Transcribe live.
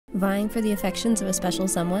Vying for the affections of a special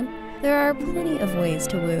someone? There are plenty of ways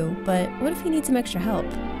to woo, but what if you need some extra help?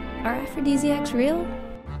 Are aphrodisiacs real?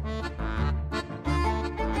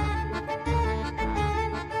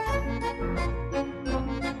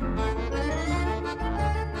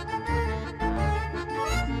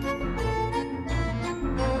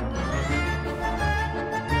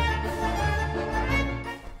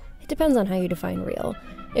 It depends on how you define real.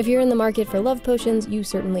 If you're in the market for love potions, you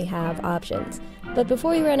certainly have options. But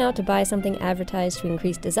before you run out to buy something advertised to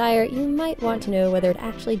increase desire, you might want to know whether it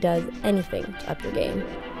actually does anything to up your game.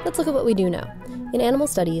 Let's look at what we do know. In animal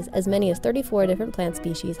studies, as many as 34 different plant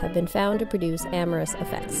species have been found to produce amorous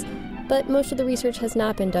effects. But most of the research has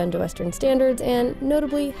not been done to Western standards and,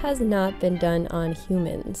 notably, has not been done on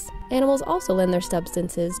humans. Animals also lend their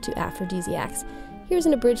substances to aphrodisiacs. Here's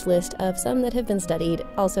an abridged list of some that have been studied,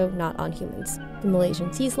 also not on humans. The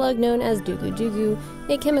Malaysian sea slug known as dugu-dugu,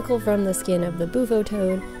 a chemical from the skin of the bufo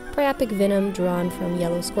toad, priapic venom drawn from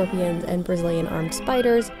yellow scorpions and Brazilian armed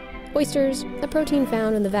spiders, oysters, a protein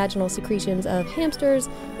found in the vaginal secretions of hamsters,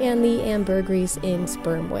 and the ambergris in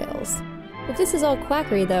sperm whales. If this is all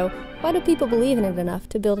quackery, though, why do people believe in it enough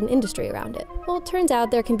to build an industry around it? Well, it turns out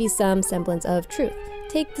there can be some semblance of truth.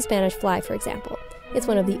 Take the Spanish fly, for example. It's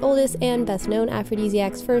one of the oldest and best-known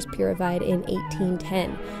aphrodisiacs, first purified in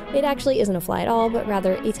 1810. It actually isn't a fly at all, but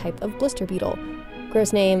rather a type of blister beetle.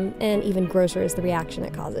 Gross name, and even grosser is the reaction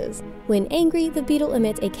it causes. When angry, the beetle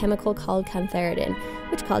emits a chemical called cantharidin,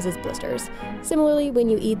 which causes blisters. Similarly, when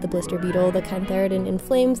you eat the blister beetle, the cantharidin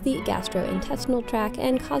inflames the gastrointestinal tract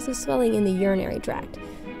and causes swelling in the urinary tract.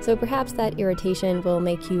 So perhaps that irritation will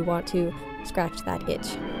make you want to scratch that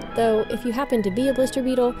itch. Though, if you happen to be a blister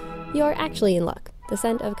beetle, you are actually in luck. The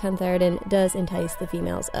scent of cantharidin does entice the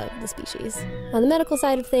females of the species. On the medical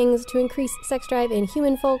side of things, to increase sex drive in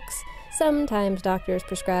human folks, sometimes doctors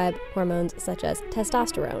prescribe hormones such as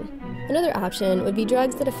testosterone. Another option would be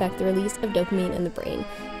drugs that affect the release of dopamine in the brain,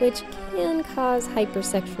 which can cause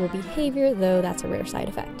hypersexual behavior, though that's a rare side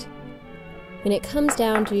effect. When it comes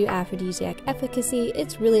down to aphrodisiac efficacy,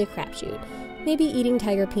 it's really a crapshoot. Maybe eating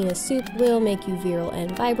tiger penis soup will make you virile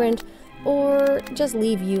and vibrant, or just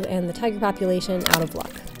leave you and the tiger population out of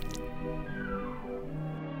luck.